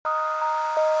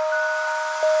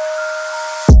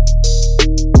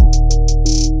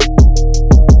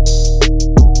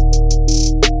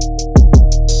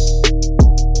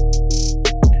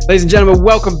Ladies and gentlemen,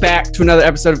 welcome back to another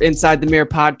episode of Inside the Mirror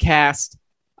podcast.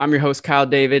 I'm your host, Kyle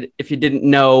David. If you didn't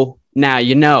know, now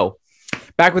you know.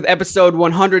 Back with episode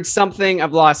 100 something.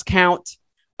 I've lost count.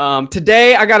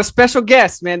 Today, I got a special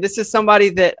guest, man. This is somebody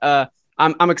that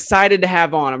I'm excited to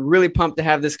have on. I'm really pumped to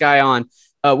have this guy on.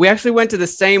 We actually went to the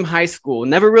same high school.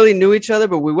 Never really knew each other,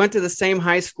 but we went to the same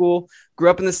high school, grew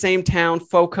up in the same town,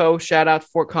 FOCO, shout out to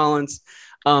Fort Collins.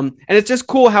 And it's just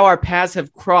cool how our paths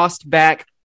have crossed back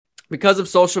because of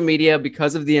social media,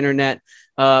 because of the internet.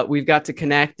 We've got to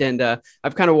connect, and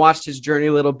I've kind of watched his journey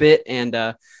a little bit. And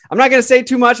I'm not going to say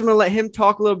too much. I'm going to let him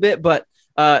talk a little bit, but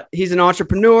he's an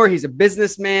entrepreneur. He's a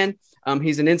businessman.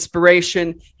 He's an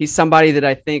inspiration. He's somebody that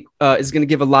I think is going to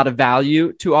give a lot of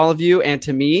value to all of you and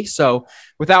to me. So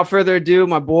without further ado,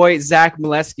 my boy, Zach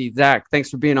Molesky. Zach, thanks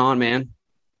for being on, man.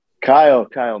 Kyle,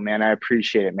 man, I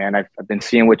appreciate it, man. I've been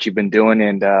seeing what you've been doing,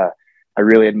 and I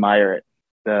really admire it.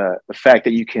 The fact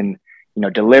that you can,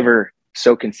 deliver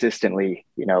so consistently,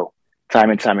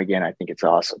 time and time again, I think it's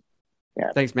awesome.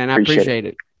 Yeah. Thanks, man. I appreciate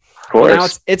it. Of course. Well, now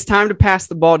it's time to pass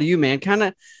the ball to you, man. Kind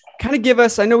of give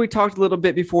us, I know we talked a little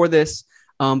bit before this,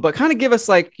 but kind of give us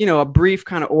a brief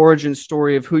kind of origin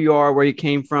story of who you are, where you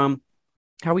came from,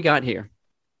 how we got here.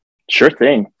 Sure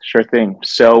thing.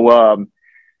 So,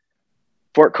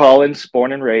 Fort Collins,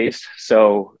 born and raised,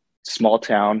 so small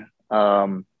town.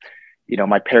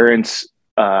 My parents,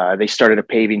 they started a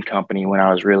paving company when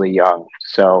I was really young.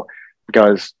 So I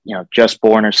was, just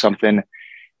born or something.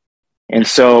 And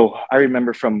so I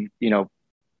remember from,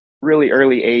 really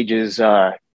early ages,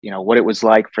 what it was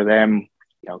like for them,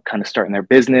 kind of starting their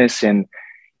business. And,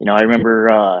 I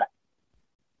remember,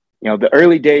 the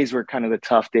early days were kind of the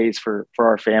tough days for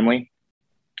our family.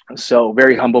 So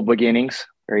very humble beginnings,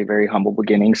 very, very humble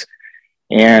beginnings.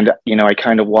 And, I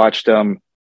kind of watched them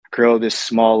grow this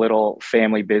small little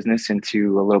family business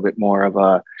into a little bit more of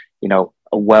a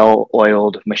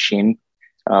well-oiled machine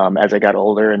as I got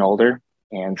older and older.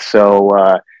 And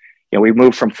so, we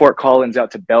moved from Fort Collins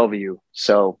out to Bellevue.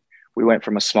 So we went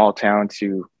from a small town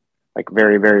to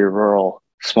very, very rural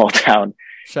small town.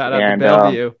 Shout out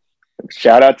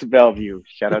to Bellevue.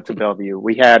 Shout out to Bellevue.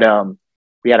 We had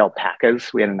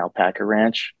alpacas. We had an alpaca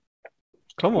ranch.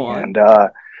 Come on. And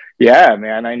yeah,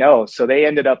 man, I know. So they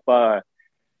ended up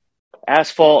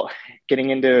asphalt, getting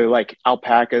into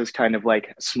alpacas, kind of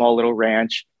like a small little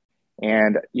ranch.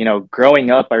 And,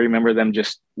 growing up, I remember them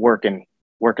just working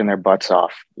their butts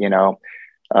off,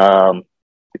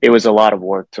 it was a lot of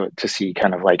work to see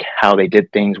kind of how they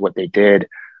did things, what they did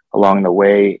along the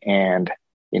way. And,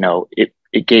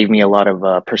 it gave me a lot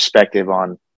of perspective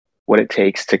on what it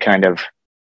takes to kind of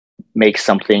make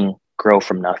something grow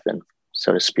from nothing,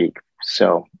 so to speak.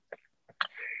 So,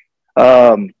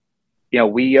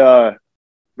 we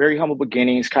very humble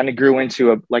beginnings, kind of grew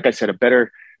into a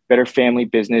better family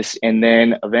business. And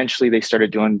then eventually they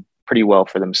started doing pretty well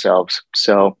for themselves.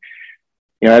 So,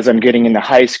 as I'm getting into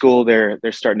high school, they're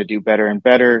starting to do better and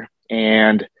better.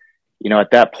 And,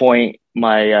 at that point,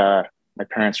 my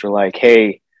parents were like,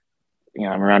 hey,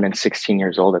 I'm around 16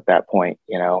 years old at that point,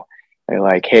 they're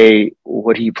like, hey,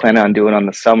 what do you plan on doing on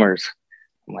the summers?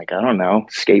 I'm like, I don't know,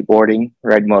 skateboarding,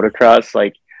 ride motocross.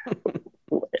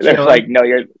 They're like, no,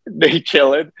 they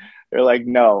chilling. They're like,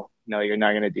 no, you're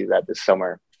not going to do that this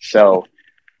summer. So,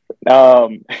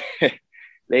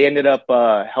 they ended up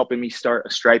helping me start a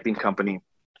striping company.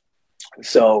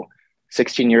 So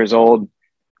 16 years old,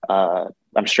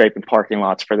 I'm striping parking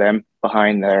lots for them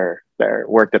behind their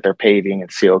work that they're paving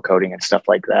and seal coating and stuff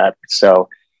like that. So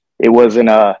it wasn't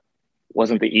the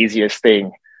easiest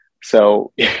thing.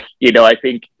 So, I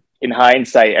think in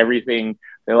hindsight, everything,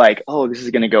 they're like, oh, this is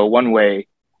going to go one way,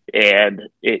 and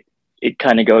it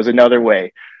kind of goes another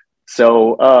way.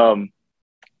 So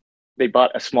they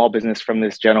bought a small business from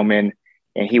this gentleman,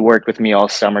 and he worked with me all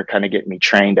summer, kind of getting me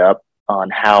trained up on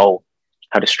how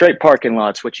to stripe parking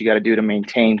lots, what you got to do to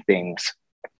maintain things,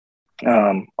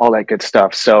 all that good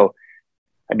stuff. So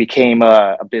I became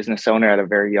a business owner at a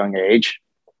very young age,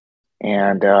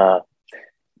 and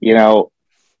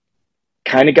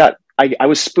kind of got. I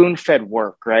was spoon-fed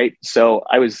work, right? So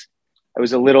I was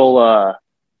a little. I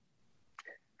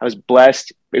was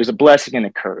blessed. It was a blessing and a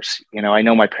curse. I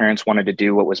know my parents wanted to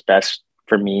do what was best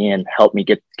for me and help me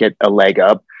get a leg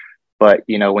up. But,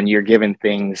 when you're given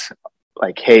things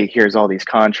like, hey, here's all these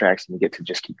contracts and you get to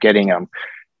just keep getting them,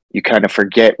 you kind of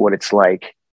forget what it's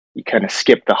like. You kind of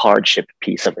skip the hardship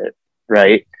piece of it,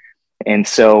 right? And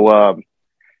so,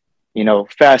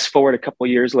 fast forward a couple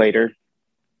of years later,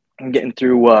 I'm getting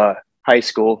through high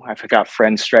school. I've got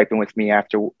friends striping with me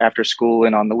after school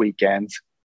and on the weekends,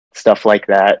 stuff like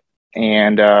that.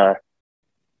 And I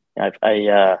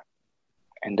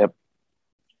end up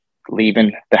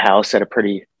leaving the house at a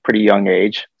pretty young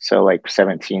age. So like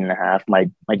 17 and a half, my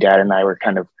dad and I were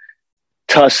kind of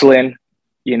tussling,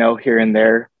 here and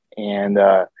there. And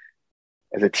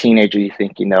as a teenager, you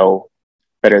think you know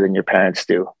better than your parents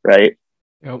do, right?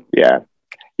 Yep. Yeah.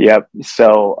 Yep.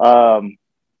 So,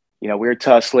 we were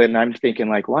tussling, and I'm thinking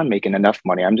like, well, I'm making enough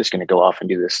money. I'm just going to go off and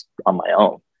do this on my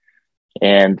own.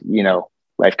 And,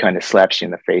 life kind of slaps you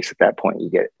in the face at that point.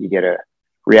 You get a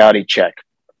reality check.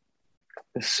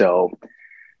 So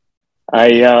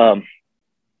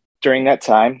during that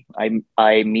time,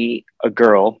 I meet a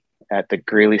girl at the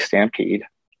Greeley Stampede.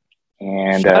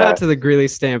 And shout out to the Greeley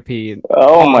Stampede.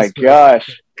 Oh my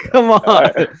gosh. Come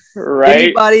on. Right.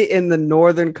 Anybody in the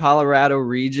northern Colorado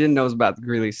region knows about the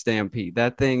Greeley Stampede.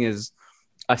 That thing is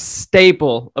a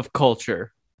staple of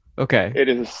culture. Okay. It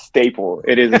is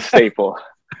a staple.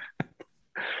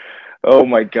 Oh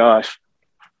my gosh.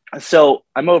 So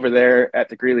I'm over there at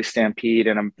the Greeley Stampede,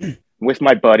 and I'm with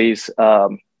my buddies.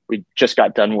 We just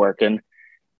got done working.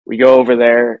 We go over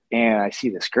there, and I see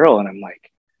this girl, and I'm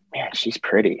like, man, she's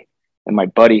pretty. And my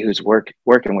buddy who's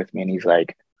working with me, and he's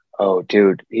like, oh,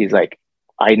 dude, he's like,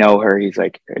 I know her. He's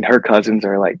like, and her cousins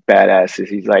are like badasses.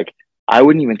 He's like, I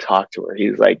wouldn't even talk to her.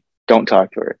 He's like, don't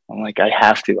talk to her. I'm like, I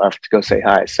have to go say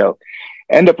hi. So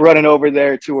end up running over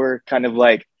there to her, kind of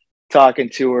like talking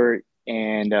to her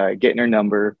and getting her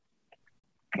number.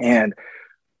 And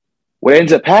what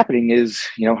ends up happening is,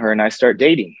 her and I start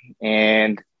dating,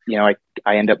 and, I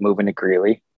end up moving to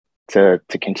Greeley to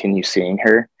continue seeing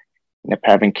her, end up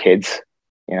having kids,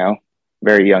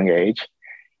 very young age.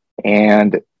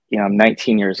 And, I'm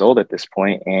 19 years old at this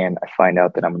point, and I find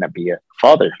out that I'm going to be a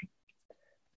father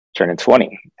turning 20.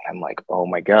 And I'm like, oh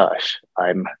my gosh,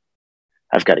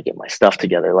 I've got to get my stuff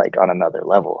together, like on another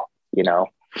level,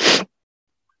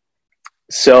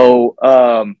 So,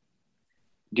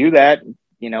 do that,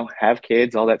 have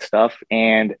kids, all that stuff.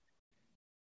 And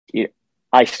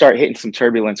I start hitting some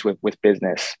turbulence with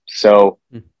business. So,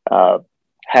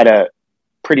 had a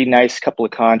pretty nice couple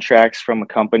of contracts from a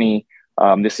company.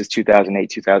 This is 2008,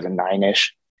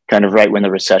 2009-ish, kind of right when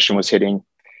the recession was hitting.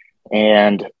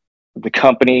 And the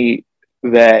company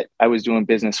that I was doing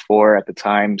business for at the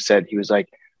time said, he was like,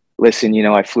 listen,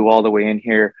 I flew all the way in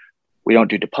here. We don't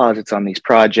do deposits on these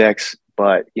projects,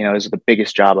 but, this is the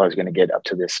biggest job I was going to get up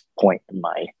to this point in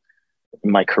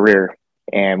my career.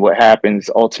 And what happens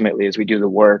ultimately is we do the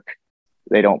work,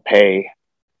 they don't pay.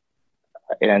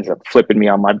 It ends up flipping me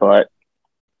on my butt.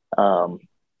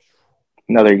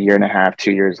 Another year and a half,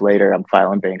 2 years later, I'm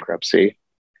filing bankruptcy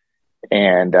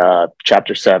and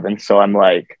Chapter 7. So I'm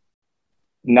like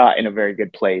not in a very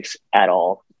good place at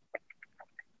all.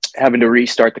 Having to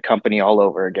restart the company all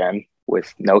over again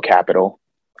with no capital,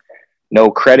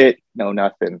 no credit, no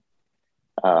nothing.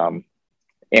 And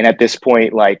at this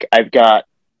point, like I've gotten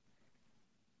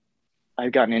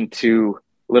into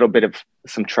a little bit of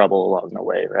some trouble along the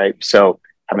way, right? So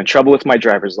I'm in trouble with my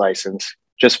driver's license,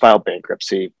 just filed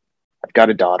bankruptcy. I've got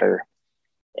a daughter,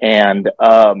 and,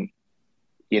 I'm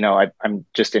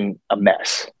just in a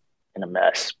mess.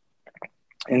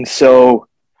 And so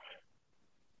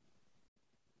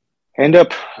end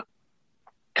up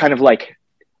kind of like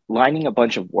lining a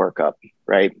bunch of work up,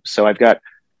 right? So I've got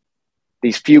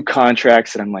these few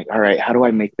contracts, and I'm like, all right, how do I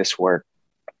make this work?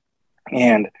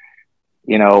 And,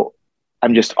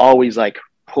 I'm just always like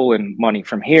pulling money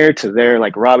from here to there,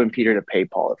 like robbing Peter to pay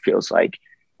Paul, it feels like.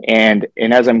 And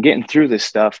as I'm getting through this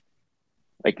stuff,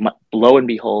 like lo and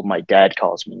behold, my dad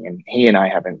calls me, and he and I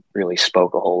haven't really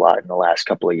spoke a whole lot in the last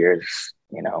couple of years.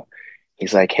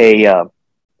 He's like, hey, how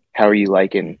are you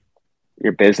liking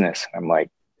your business? I'm like,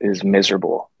 this is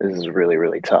miserable. This is really,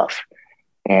 really tough.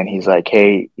 And he's like,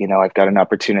 hey, I've got an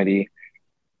opportunity.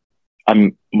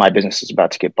 My business is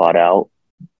about to get bought out.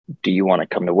 Do you want to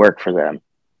come to work for them?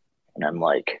 And I'm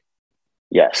like,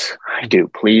 yes, I do.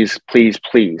 Please, please,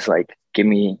 please. Like, give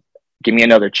me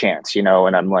another chance, and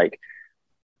I'm like,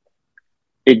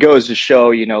 it goes to show,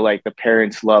 like the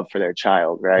parents' love for their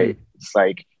child, right? It's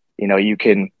like, you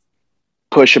can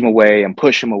push them away and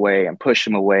push them away and push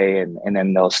them away. And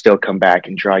then they'll still come back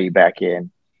and draw you back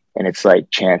in. And it's like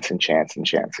chance and chance and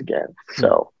chance again.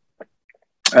 So,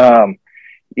 I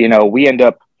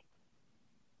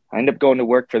end up going to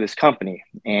work for this company,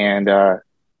 and,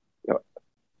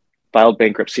 filed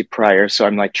bankruptcy prior. So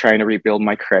I'm like trying to rebuild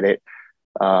my credit.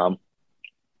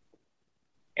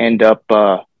 End up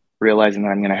realizing that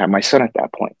I'm going to have my son at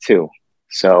that point too.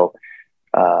 So,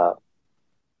 the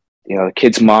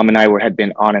kid's mom and I had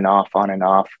been on and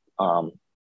off,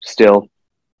 still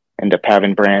end up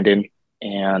having Brandon.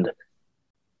 And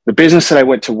the business that I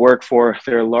went to work for,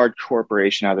 they're a large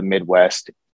corporation out of the Midwest.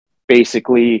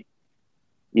 Basically,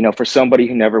 for somebody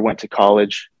who never went to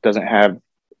college, doesn't have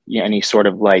any sort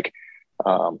of like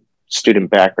student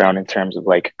background in terms of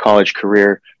like college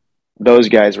career, those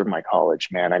guys were my college,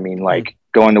 man. I mean, like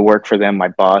going to work for them, my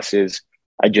bosses,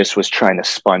 I just was trying to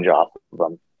sponge off of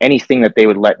them. Anything that they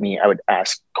would let me, I would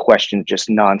ask questions just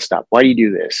nonstop. Why do you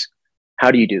do this?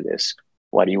 How do you do this?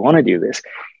 Why do you want to do this?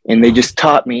 And they just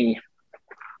taught me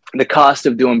the cost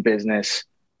of doing business,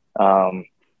 the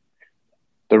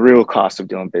real cost of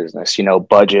doing business,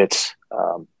 budgets,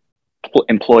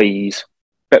 employees,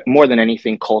 but more than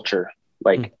anything, culture.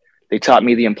 Like they taught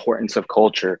me the importance of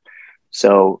culture.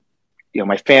 So,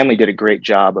 my family did a great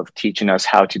job of teaching us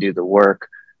how to do the work,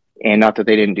 and not that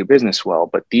they didn't do business well,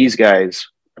 but these guys,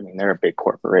 I mean, they're a big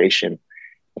corporation.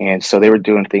 And so they were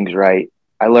doing things right.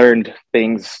 I learned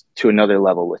things to another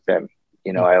level with them.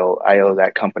 I owe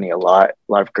that company a lot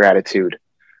of gratitude.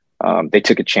 They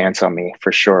took a chance on me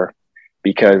for sure,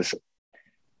 because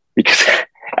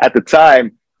at the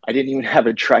time I didn't even have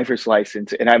a driver's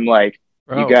license. And I'm like,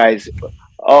 You guys,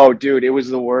 oh dude, it was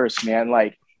the worst, man.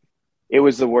 Like it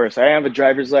was the worst. I have a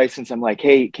driver's license. I'm like,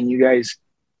 hey, can you guys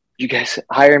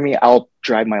hire me? I'll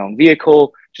drive my own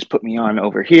vehicle. Just put me on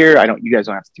over here. You guys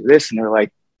don't have to do this. And they're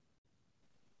like,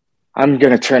 I'm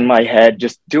going to turn my head.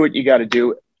 Just do what you got to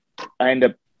do. I end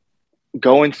up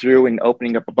going through and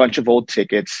opening up a bunch of old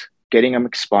tickets, getting them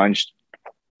expunged,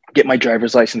 get my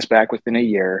driver's license back within a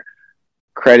year.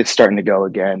 Credit's starting to go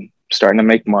again, starting to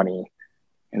make money.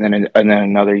 And then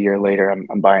another year later,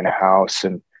 I'm buying a house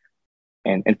and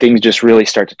things just really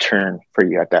start to turn for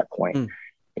you at that point.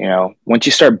 Once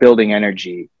you start building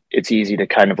energy, it's easy to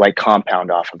kind of like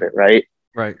compound off of it. Right.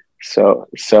 Right. So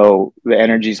the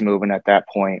energy's moving at that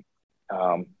point.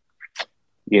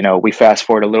 We fast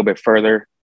forward a little bit further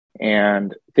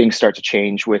and things start to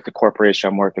change with the corporation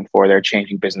I'm working for. They're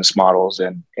changing business models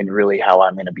and really how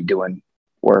I'm going to be doing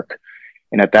work.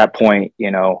 And at that point,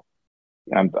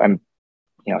 I'm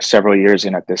several years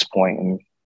in at this point and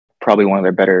probably one of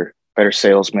their better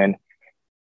salesmen.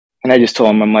 And I just told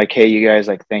them, I'm like, hey, you guys,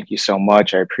 like, thank you so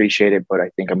much. I appreciate it, but I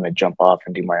think I'm going to jump off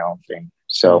and do my own thing.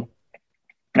 So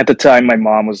at the time, my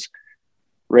mom was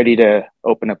ready to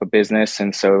open up a business.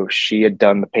 And so she had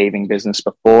done the paving business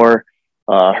before.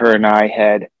 Her and I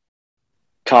had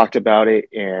talked about it,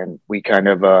 and we kind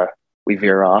of, we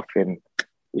veer off and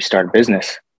we start a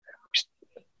business.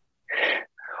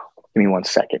 Give me 1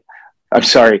 second. I'm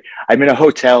sorry. I'm in a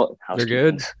hotel. You're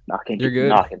good. Knocking. You're good.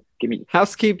 Knocking. Give me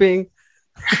housekeeping.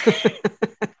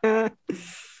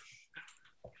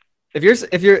 If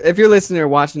you're listening or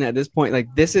watching at this point,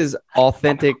 like, this is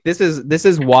authentic. This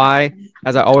is why,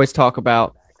 as I always talk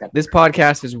about, this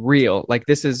podcast is real. Like,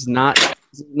 this is not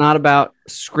about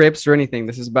scripts or anything.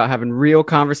 This is about having real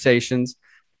conversations,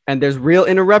 and there's real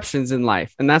interruptions in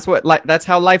life, and that's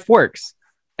how life works.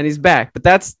 And he's back, but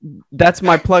that's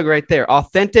my plug right there.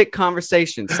 Authentic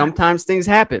conversations. Sometimes things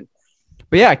happen,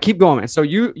 but yeah, keep going, man. So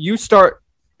you start.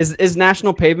 Is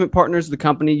National Pavement Partners the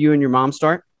company you and your mom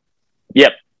start?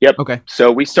 Yep. Okay.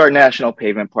 So we start National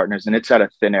Pavement Partners, and it's out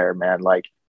of thin air, man. Like,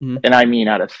 and I mean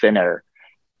out of thin air.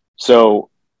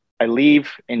 So I leave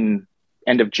in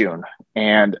end of June,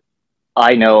 and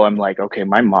I know I'm like, okay,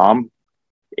 my mom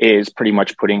is pretty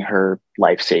much putting her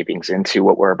life savings into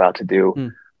what we're about to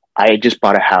do. I just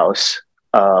bought a house.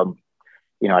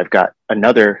 I've got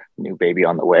another new baby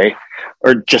on the way,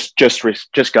 or just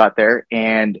got there,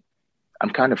 and I'm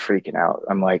kind of freaking out.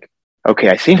 I'm like, okay,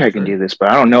 I think I can do this,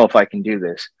 but I don't know if I can do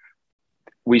this.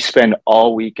 We spend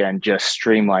all weekend just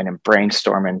streamlining,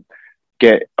 brainstorming,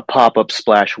 get a pop-up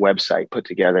splash website put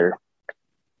together.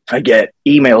 I get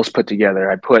emails put together.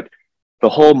 I put the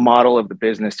whole model of the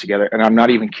business together. And I'm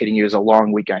not even kidding you. It was a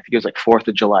long weekend. I think it was like 4th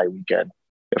of July weekend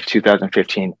of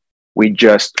 2015. We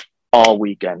just all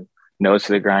weekend, nose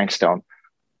to the grindstone.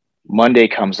 Monday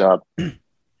comes up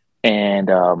and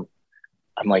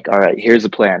I'm like, all right, here's the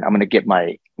plan. I'm going to get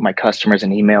my customers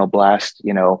an email blast.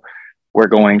 We're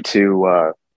going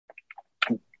to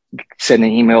send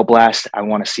an email blast. I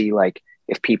want to see like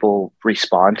if people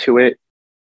respond to it.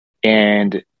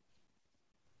 And,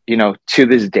 to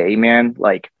this day, man,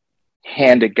 like,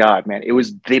 hand to God, man, it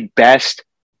was the best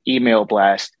email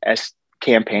blast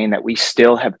campaign that we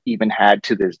still have even had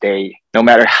to this day, no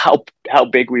matter how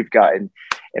big we've gotten.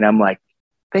 And I'm like,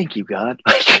 thank you, God.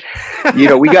 Like,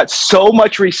 we got so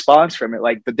much response from it,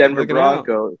 like the Denver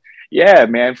Broncos. Yeah,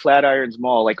 man, Flatirons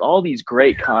Mall, like all these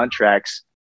great contracts,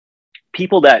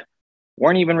 people that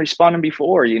weren't even responding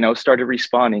before, started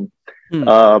responding.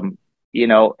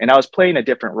 And I was playing a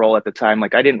different role at the time.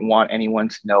 Like, I didn't want anyone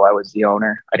to know I was the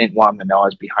owner. I didn't want them to know I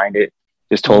was behind it.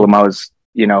 Just told them I was,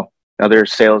 another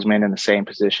salesman in the same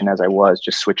position as I was,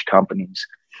 just switched companies.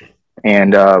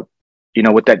 And,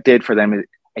 what that did for them,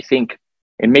 I think,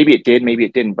 and maybe it did, maybe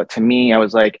it didn't. But to me, I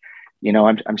was like,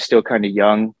 I'm still kind of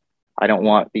young. I don't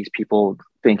want these people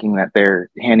thinking that they're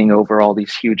handing over all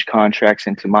these huge contracts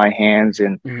into my hands.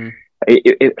 And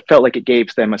it felt like it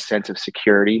gave them a sense of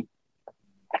security.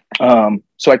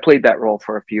 So I played that role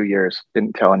for a few years.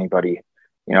 Didn't tell anybody.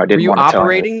 I didn't. Were you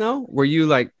operating though? Were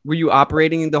you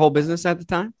operating the whole business at the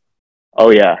time? Oh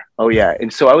yeah.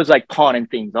 And so I was like pawning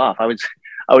things off. I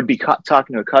would be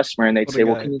talking to a customer, and they'd say,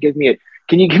 "Well, can you give me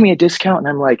a discount?" And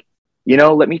I'm like,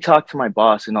 let me talk to my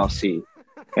boss, and I'll see.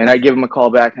 And I give him a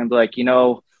call back, and I'm like,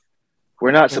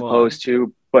 we're not supposed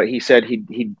to, but he said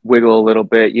he'd wiggle a little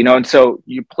bit, and so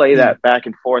you play that back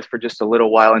and forth for just a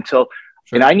little while until.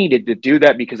 Sure. And I needed to do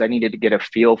that because I needed to get a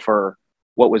feel for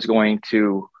what was going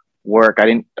to work. I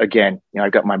didn't, again, I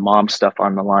got my mom's stuff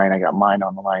on the line. I got mine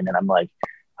on the line, and I'm like,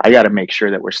 I got to make sure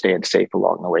that we're staying safe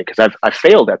along the way. Cause I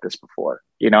failed at this before,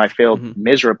 I failed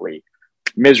miserably.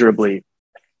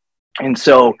 And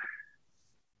so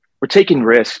we're taking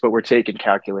risks, but we're taking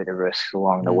calculated risks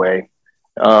along the way.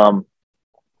 And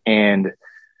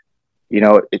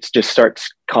it just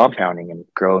starts compounding and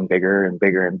growing bigger and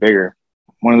bigger and bigger.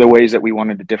 One of the ways that we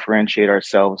wanted to differentiate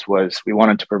ourselves was we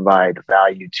wanted to provide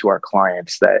value to our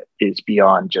clients that is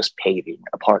beyond just paving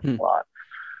a parking lot.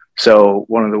 So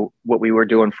what we were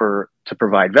doing to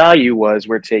provide value was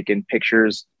we're taking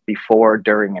pictures before,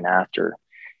 during, and after,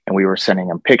 and we were sending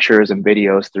them pictures and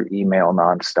videos through email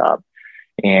nonstop.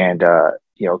 And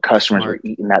customers were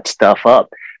eating that stuff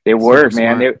up. They were,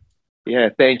 man.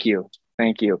 Thank you.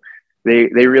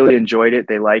 They really enjoyed it.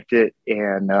 They liked it,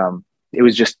 and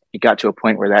it got to a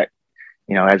point where that,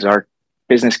 as our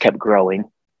business kept growing,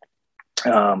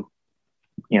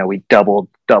 we doubled,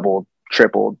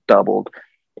 tripled, doubled.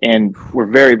 And we're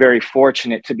very, very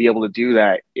fortunate to be able to do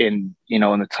that in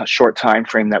the short time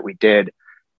frame that we did.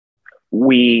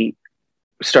 We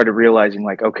started realizing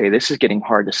like, okay, this is getting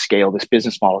hard to scale. This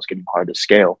business model is getting hard to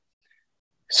scale.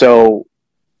 So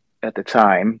at the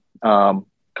time, a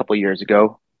couple of years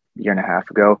ago, a year and a half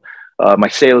ago, my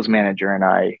sales manager and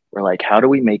I were like, how do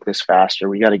we make this faster?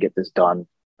 We got to get this done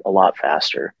a lot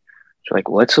faster. So like,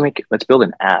 well, let's build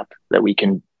an app that we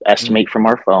can estimate from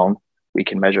our phone. We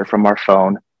can measure from our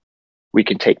phone. We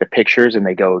can take the pictures and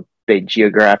they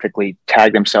geographically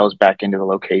tag themselves back into the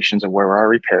locations of where our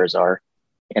repairs are.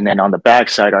 And then on the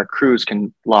backside, our crews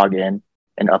can log in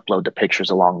and upload the pictures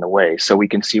along the way. So we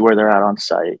can see where they're at on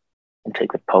site and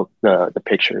take the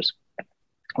pictures.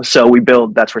 So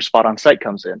that's where Spot on Site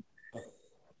comes in.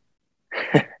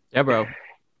 Yeah, bro.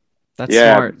 That's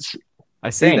smart.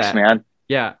 I see Thanks, that. Man.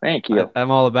 Yeah. Thank you. I'm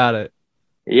all about it.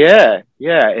 Yeah.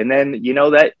 And then,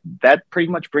 that pretty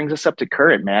much brings us up to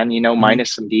current, man,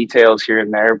 minus some details here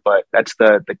and there, but that's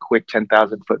the quick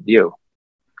 10,000 foot view.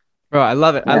 Bro, I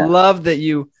love it. Yeah. I love that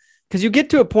because you get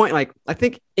to a point, like, I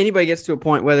think anybody gets to a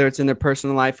point, whether it's in their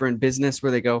personal life or in business,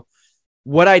 where they go,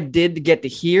 what I did to get to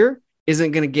here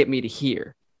isn't going to get me to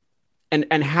here.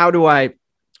 And how do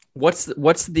what's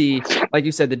the, like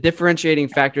you said, the differentiating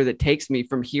factor that takes me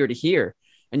from here to here?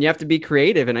 And you have to be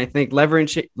creative. And I think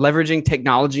leveraging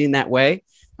technology in that way.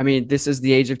 I mean, this is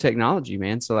the age of technology,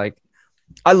 man. So like,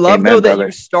 I love that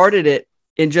you started it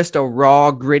in just a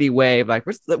raw, gritty way of like,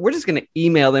 we're just going to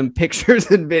email them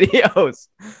pictures and videos.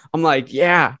 I'm like,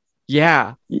 yeah.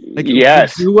 Like,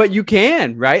 yes. Do what you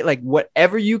can, right? Like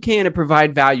whatever you can to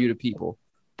provide value to people.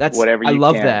 That's whatever I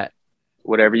love that.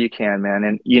 Whatever you can, man.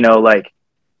 And like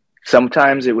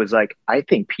sometimes it was like, I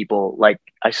think people like,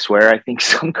 I swear, I think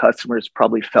some customers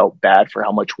probably felt bad for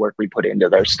how much work we put into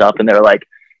their stuff. And they're like,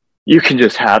 you can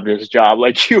just have this job.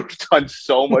 Like you've done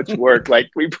so much work. Like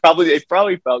they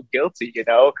probably felt guilty,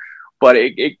 but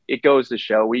it goes to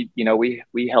show we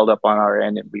held up on our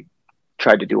end and we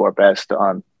tried to do our best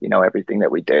on, everything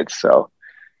that we did. So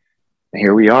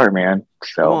here we are, man.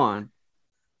 So come on.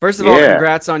 First of all,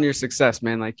 congrats on your success,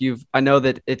 man. Like I know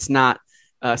that it's not,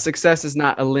 success is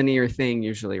not a linear thing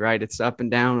usually, right? It's up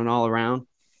and down and all around.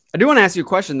 I do want to ask you a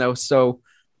question though. So,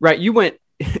 right, you went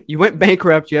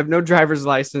bankrupt. You have no driver's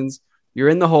license. You're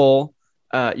in the hole.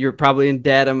 You're probably in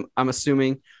debt. I'm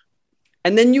assuming.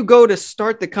 And then you go to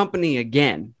start the company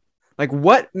again. Like,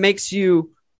 what makes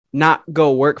you not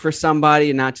go work for somebody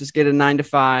and not just get a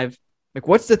 9-to-5? Like,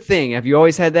 what's the thing? Have you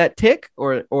always had that tick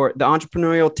or the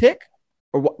entrepreneurial tick?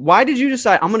 Or why did you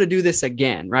decide I'm going to do this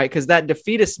again? Right. Because that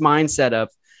defeatist mindset of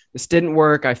this didn't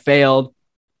work. I failed.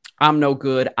 I'm no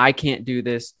good. I can't do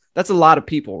this. That's a lot of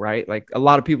people, right? Like a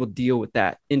lot of people deal with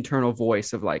that internal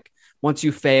voice of like, once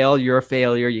you fail, you're a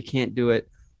failure. You can't do it.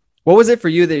 What was it for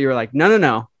you that you're like,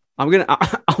 no, I'm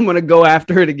going to go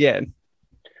after it again?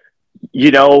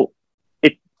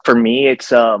 For me,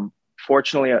 it's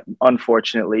fortunately,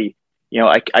 unfortunately,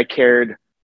 I cared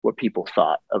what people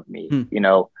thought of me.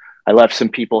 I left some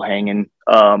people hanging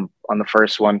on the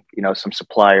first one, some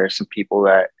suppliers, some people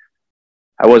that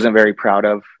I wasn't very proud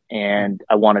of, and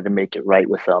I wanted to make it right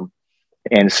with them.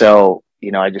 And so,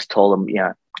 I just told them,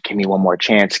 give me one more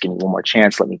chance.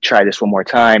 Let me try this one more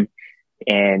time.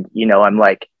 And, I'm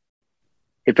like,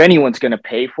 if anyone's going to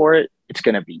pay for it, it's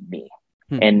going to be me.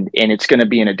 And it's going to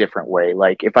be in a different way.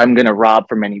 Like if I'm going to rob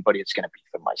from anybody, it's going to be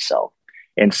from myself.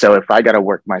 And so if I got to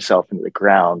work myself into the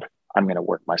ground, I'm going to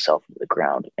work myself into the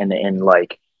ground. And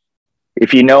like,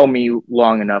 if you know me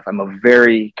long enough, I'm a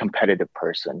very competitive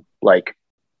person. Like,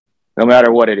 no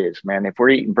matter what it is, man, if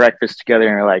we're eating breakfast together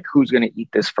and you're like, who's going to eat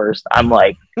this first? I'm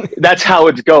like, that's how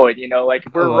it's going. Like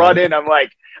if we're running, I'm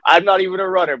like, I'm not even a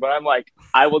runner, but I'm like,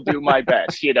 I will do my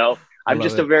best. I'm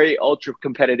just a very ultra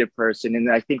competitive person. And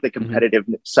I think the competitive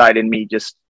side in me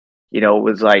just,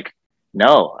 was like,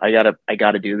 no, I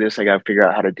gotta do this. I gotta figure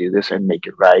out how to do this and make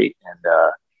it right.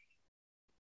 And,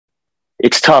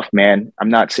 it's tough, man. I'm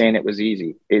not saying it was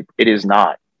easy. It is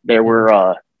not.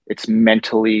 It's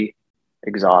mentally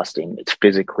exhausting. It's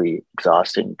physically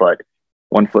exhausting, but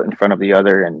one foot in front of the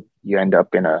other and you end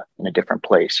up in a different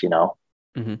place,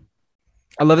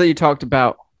 I love that you talked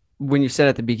about when you said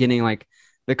at the beginning, like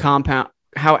the compound,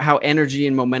 how energy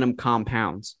and momentum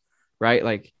compounds, right?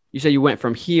 Like you said, you went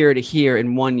from here to here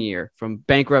in 1 year, from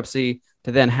bankruptcy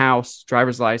to then house,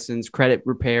 driver's license, credit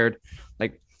repaired.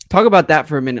 Like talk about that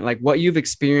for a minute. Like what you've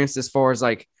experienced as far as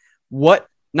like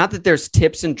not that there's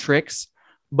tips and tricks,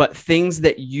 but things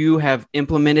that you have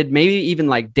implemented, maybe even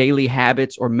like daily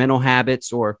habits or mental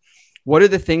habits, or what are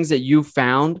the things that you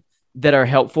found that are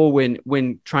helpful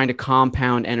when trying to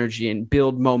compound energy and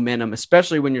build momentum,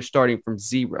 especially when you're starting from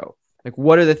zero? Like,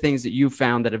 what are the things that you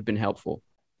found that have been helpful?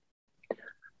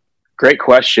 Great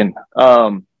question.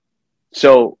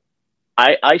 So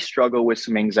I struggle with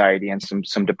some anxiety and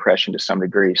some depression to some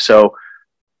degree. So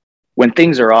when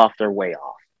things are off, they're way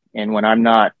off. And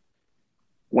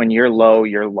when you're low,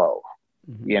 you're low.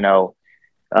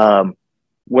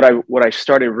 What I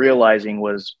started realizing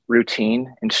was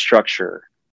routine and structure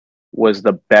was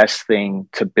the best thing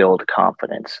to build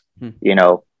confidence.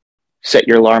 Set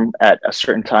your alarm at a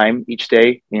certain time each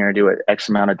day. You're going to do it X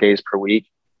amount of days per week.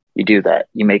 You do that.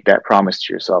 You make that promise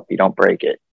to yourself. You don't break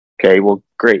it. Okay, well,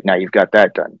 great. Now you've got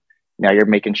that done. Now you're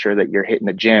making sure that you're hitting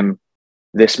the gym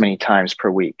this many times per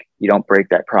week. You don't break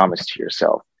that promise to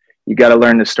yourself. You got to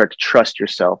learn to start to trust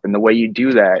yourself. And the way you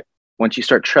do that, once you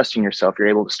start trusting yourself, you're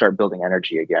able to start building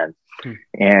energy again.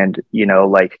 And,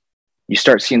 like you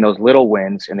start seeing those little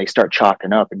wins and they start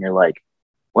chalking up and you're like,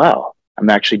 wow, I'm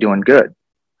actually doing good.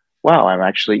 Wow, I'm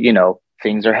actually,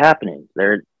 things are happening.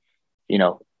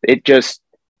 It just,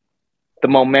 the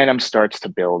momentum starts to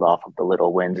build off of the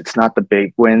little wins. It's not the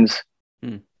big wins.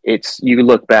 It's, you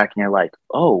look back and you're like,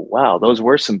 oh, wow, those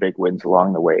were some big wins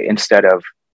along the way. Instead of,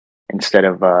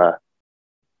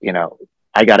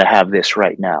 I got to have this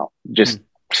right now. Just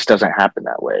doesn't happen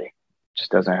that way.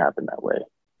 Just doesn't happen that way.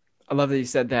 I love that you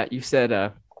said that. You said,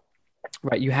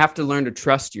 right, you have to learn to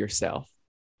trust yourself.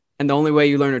 And the only way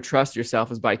you learn to trust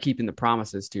yourself is by keeping the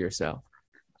promises to yourself.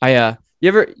 You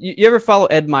ever follow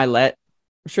Ed Mylett?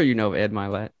 I'm sure you know Ed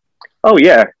Mylett. Oh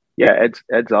yeah. Yeah.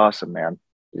 Ed's awesome, man.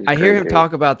 I hear him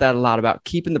talk about that a lot, about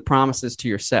keeping the promises to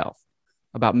yourself,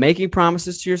 about making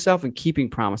promises to yourself and keeping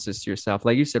promises to yourself.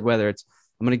 Like you said, whether it's,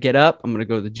 I'm going to get up, I'm going to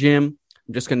go to the gym,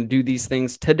 I'm just going to do these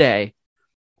things today.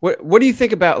 What do you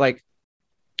think about, like,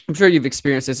 I'm sure you've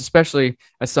experienced this, especially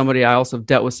as somebody, I also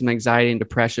dealt with some anxiety and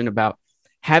depression about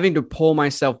having to pull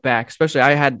myself back. Especially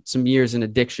I had some years in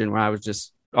addiction where I was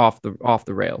just off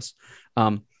the rails.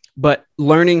 But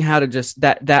learning how to just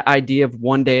that idea of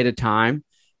one day at a time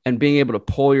and being able to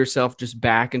pull yourself just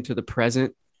back into the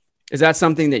present. Is that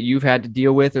something that you've had to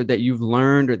deal with, or that you've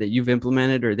learned, or that you've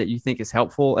implemented, or that you think is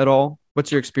helpful at all?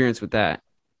 What's your experience with that?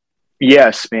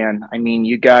 Yes, man. I mean,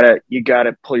 you gotta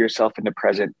pull yourself into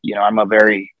present. I'm a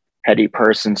very heady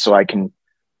person, so I can,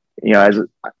 and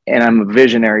I'm a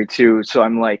visionary too. So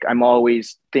I'm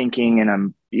always thinking,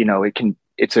 and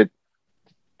it's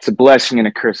a blessing and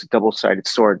a curse, a double-sided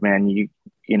sword, man.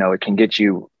 It can get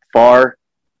you far,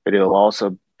 but it'll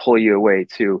also pull you away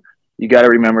too. You got to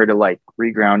remember to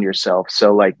reground yourself.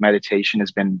 So meditation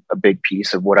has been a big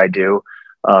piece of what I do.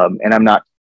 And I'm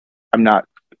not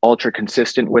ultra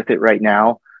consistent with it right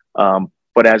now.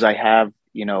 But as I have,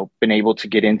 been able to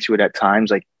get into it at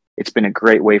times, it's been a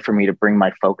great way for me to bring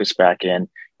my focus back in.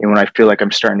 And when I feel like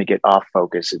I'm starting to get off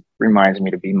focus, it reminds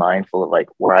me to be mindful of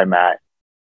where I'm at,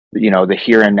 the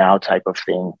here and now type of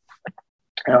thing.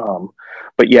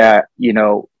 But yeah,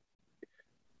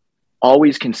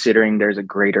 always considering there's a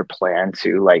greater plan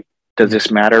to like, does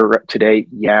this matter today?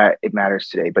 Yeah, it matters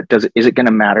today, but is it going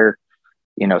to matter,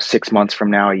 6 months from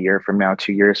now, a year from now,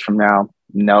 2 years from now?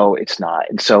 No, it's not.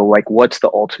 And so like, what's the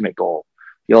ultimate goal?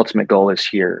 The ultimate goal is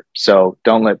here. So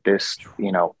don't let this,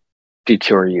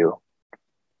 detour you.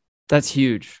 That's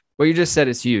huge. What you just said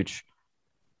is huge.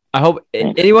 I hope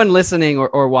anyone listening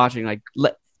or watching, like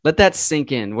let that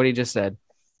sink in. What he just said.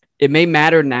 It may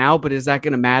matter now, but is that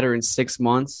going to matter in 6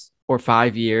 months or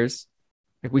 5 years?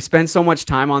 Like we spend so much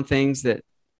time on things that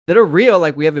are real.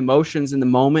 Like we have emotions in the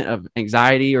moment of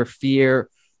anxiety or fear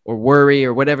or worry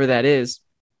or whatever that is,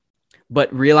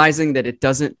 but realizing that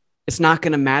it's not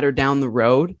going to matter down the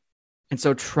road. And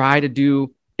so try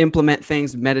to implement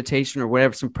things, meditation or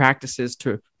whatever, some practices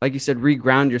to, like you said,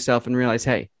 reground yourself and realize,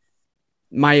 hey,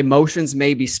 my emotions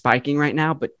may be spiking right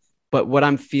now, but what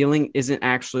I'm feeling isn't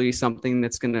actually something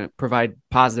that's going to provide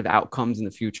positive outcomes in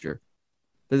the future.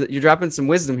 You're dropping some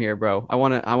wisdom here, bro. I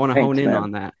want to hone in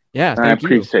on that. Yeah. I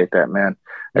appreciate that, man.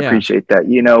 I appreciate that.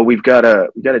 We've got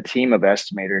a team of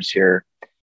estimators here,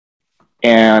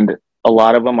 and a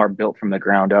lot of them are built from the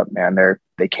ground up, man.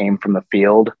 They came from the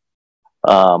field.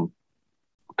 A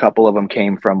couple of them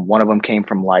one of them came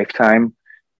from Lifetime.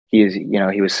 He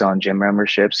was selling gym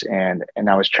memberships, and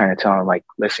I was trying to tell him, like,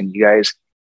 listen, you guys,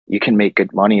 you can make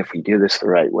good money if we do this the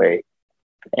right way.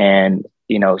 And,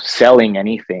 selling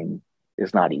anything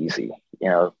is not easy.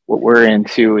 What we're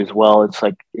into as well,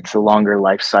 it's a longer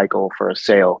life cycle for a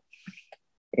sale.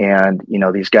 And,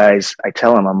 these guys, I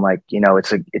tell them, I'm like,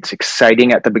 it's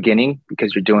exciting at the beginning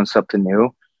because you're doing something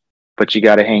new, but you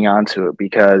got to hang on to it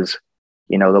because,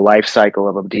 the life cycle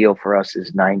of a deal for us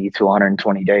is 90 to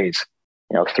 120 days,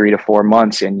 3 to 4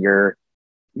 months, and you're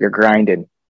grinding,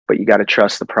 but you got to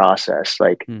trust the process.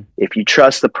 Like if you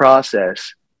trust the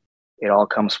process, it all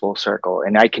comes full circle.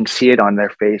 And I can see it on their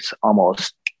face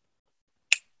almost.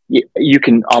 You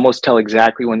can almost tell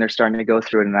exactly when they're starting to go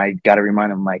through it. And I got to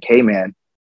remind them, like, hey, man,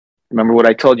 remember what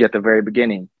I told you at the very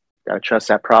beginning. Got to trust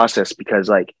that process because,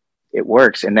 like, it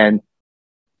works. And then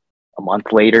a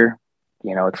month later,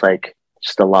 it's like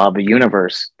just the law of the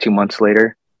universe. 2 months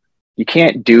later, you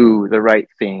can't do the right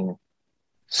thing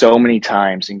so many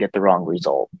times and get the wrong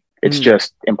result. It's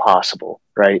just impossible,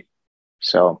 right?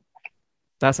 So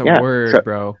that's a word,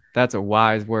 bro. That's a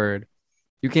wise word.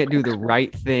 You can't do the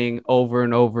right thing over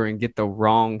and over and get the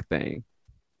wrong thing.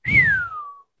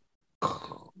 It's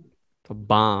a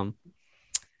bomb.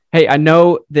 Hey, I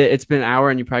know that it's been an hour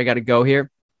and you probably got to go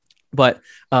here, but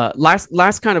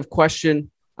last kind of question.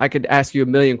 I could ask you a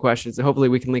million questions and hopefully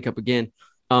we can link up again.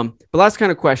 But last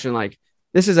kind of question, like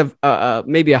this is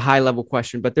maybe a high level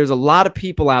question, but there's a lot of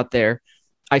people out there.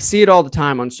 I see it all the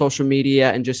time on social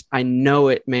media and I know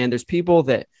it, man. There's people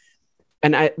that,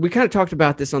 and we kind of talked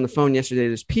about this on the phone yesterday.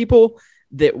 There's people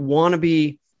that want to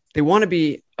be,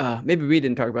 maybe we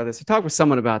didn't talk about this. I talked with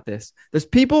someone about this. There's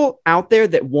people out there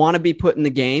that want to be put in the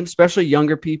game, especially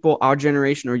younger people, our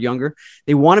generation or younger.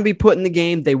 They want to be put in the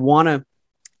game. They want to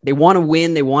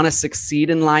win. They want to succeed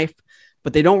in life,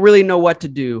 but they don't really know what to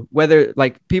do. Whether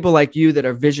like people like you that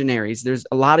are visionaries, there's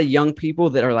a lot of young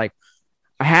people that are like,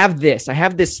 I have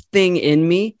this thing in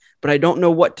me, but I don't know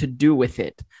what to do with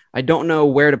it. I don't know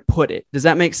where to put it. Does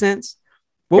that make sense?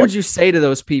 What would you say to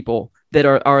those people that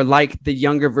are like the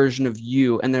younger version of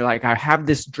you? And they're like, I have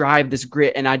this drive, this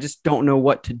grit, and I just don't know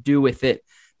what to do with it,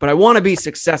 but I want to be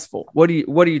successful. What do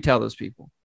you tell those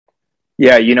people?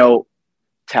 Yeah.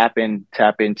 Tap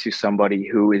into somebody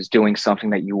who is doing something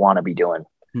that you want to be doing.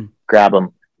 Grab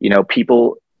them,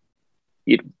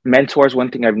 mentors.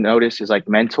 One thing I've noticed is like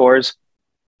mentors,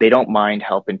 they don't mind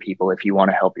helping people if you want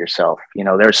to help yourself.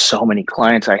 There's so many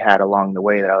clients I had along the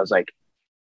way that I was like,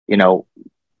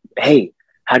 hey,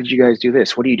 how did you guys do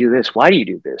this? What do you do this? Why do you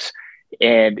do this?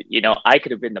 And, I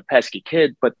could have been the pesky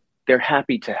kid, but they're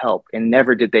happy to help. And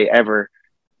never did they ever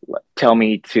tell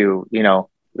me to,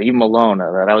 leave them alone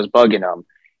or that I was bugging them.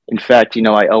 In fact,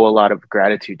 I owe a lot of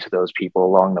gratitude to those people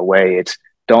along the way.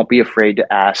 Don't be afraid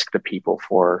to ask the people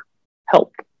for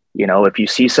help. If you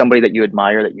see somebody that you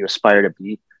admire, that you aspire to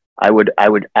be, I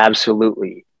would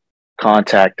absolutely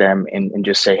contact them and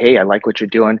just say, hey, I like what you're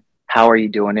doing. How are you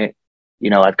doing it?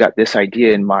 I've got this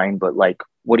idea in mind, but like,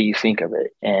 what do you think of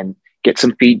it? And get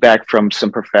some feedback from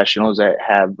some professionals that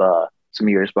have some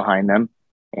years behind them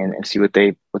and see what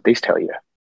they tell you.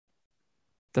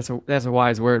 That's a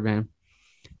wise word, man.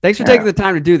 Thanks for taking the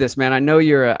time to do this, man. I know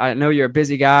you're a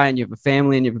busy guy and you have a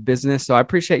family and you have a business. So I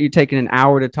appreciate you taking an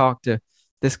hour to talk to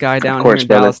this guy down here in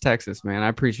Dallas, Texas, man. I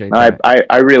appreciate that.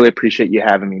 I really appreciate you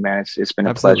having me, man. It's been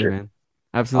a pleasure. Man.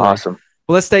 Absolutely. Awesome.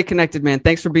 Well, let's stay connected, man.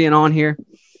 Thanks for being on here.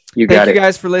 Thank you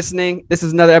guys for listening. This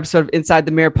is another episode of Inside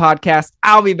the Mirror podcast.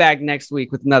 I'll be back next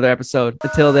week with another episode.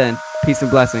 Until then, peace and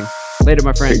blessings. Later,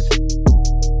 my friends.